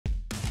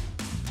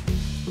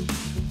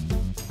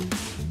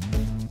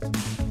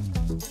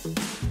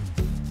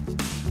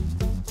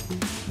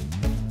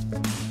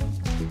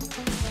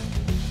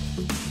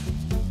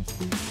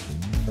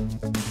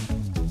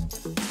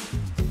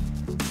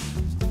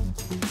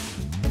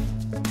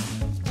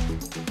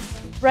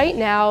Right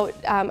now,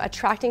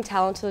 attracting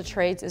talent to the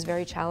trades is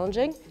very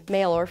challenging,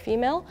 male or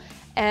female,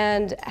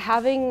 and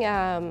having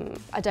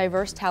a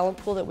diverse talent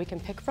pool that we can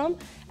pick from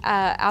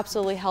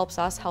absolutely helps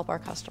us help our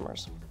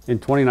customers. In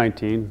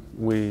 2019,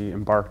 we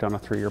embarked on a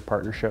 3-year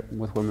partnership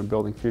with Women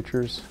Building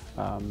Futures.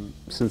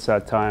 Since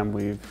that time,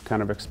 we've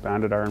kind of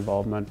expanded our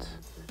involvement.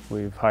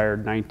 We've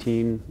hired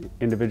 19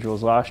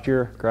 individuals last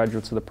year,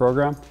 graduates of the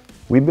program.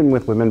 We've been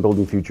with Women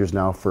Building Futures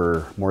now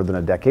for more than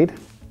a decade.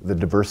 The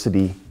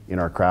diversity in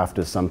our craft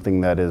is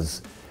something that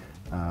is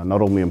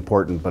not only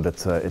important, but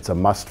it's a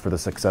must for the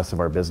success of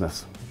our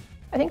business.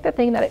 I think the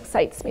thing that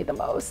excites me the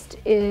most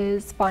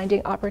is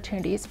finding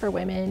opportunities for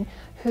women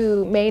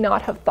who may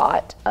not have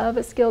thought of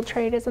a skilled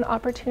trade as an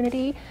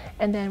opportunity,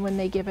 and then when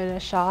they give it a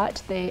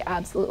shot, they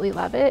absolutely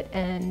love it,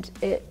 and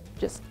it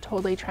just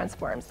totally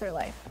transforms their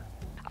life.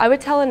 I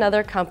would tell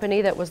another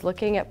company that was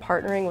looking at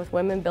partnering with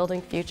Women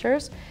Building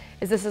Futures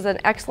is this is an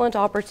excellent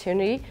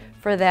opportunity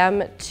for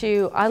them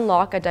to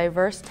unlock a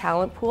diverse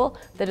talent pool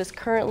that is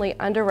currently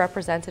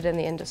underrepresented in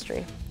the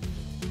industry.